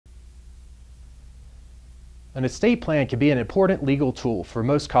An estate plan can be an important legal tool for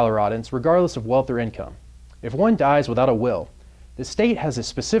most Coloradans, regardless of wealth or income. If one dies without a will, the state has a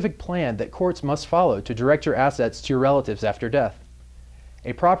specific plan that courts must follow to direct your assets to your relatives after death.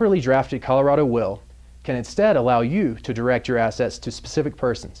 A properly drafted Colorado will can instead allow you to direct your assets to specific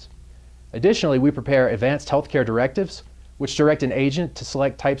persons. Additionally, we prepare advanced healthcare directives, which direct an agent to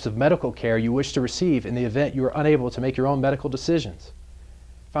select types of medical care you wish to receive in the event you are unable to make your own medical decisions.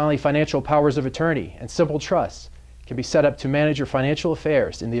 Finally, financial powers of attorney and simple trusts can be set up to manage your financial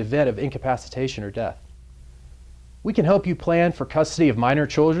affairs in the event of incapacitation or death. We can help you plan for custody of minor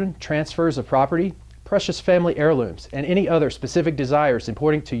children, transfers of property, precious family heirlooms, and any other specific desires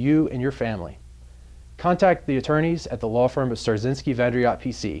important to you and your family. Contact the attorneys at the law firm of Starzynski,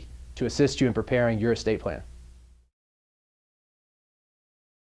 PC to assist you in preparing your estate plan.